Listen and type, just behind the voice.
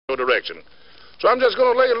direction. So I'm just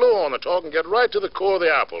going to lay low on the talk and get right to the core of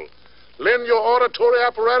the apple. Lend your auditory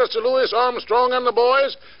apparatus to Louis Armstrong and the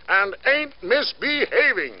boys, and ain't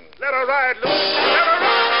misbehaving. Let her ride, Louis. Let her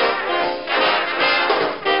ride.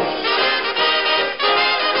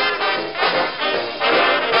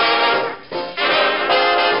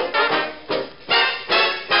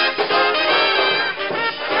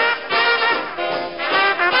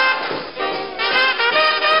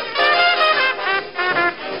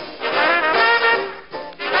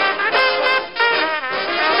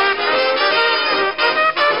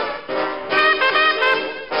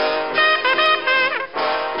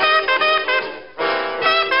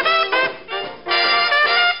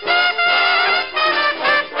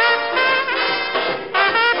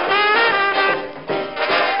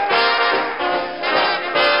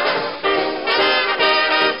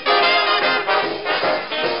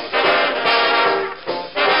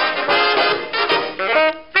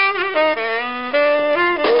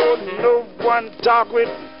 Talk with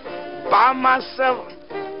by myself,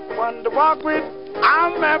 one to walk with,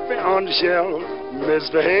 I'm happy on the shelf,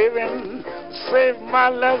 misbehaving, save my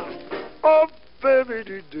love, oh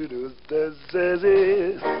baby, do this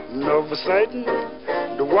is no forsaken,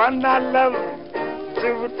 the one I love,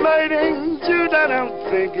 duplicating you that I'm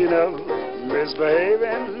thinking of,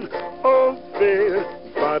 misbehaving, oh baby,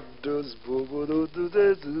 but does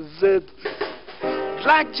this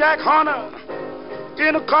like Jack Horner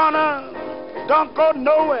in a corner. Don't go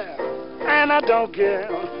nowhere, and I don't care.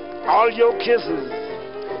 All your kisses,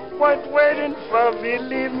 what waiting for,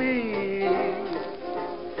 believe me.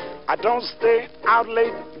 I don't stay out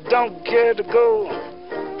late, don't care to go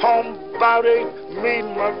home about 8, meet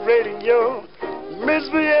my radio.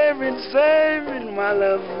 Misbehaving, saving my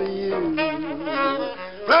love for you.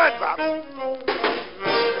 Blood, Bob.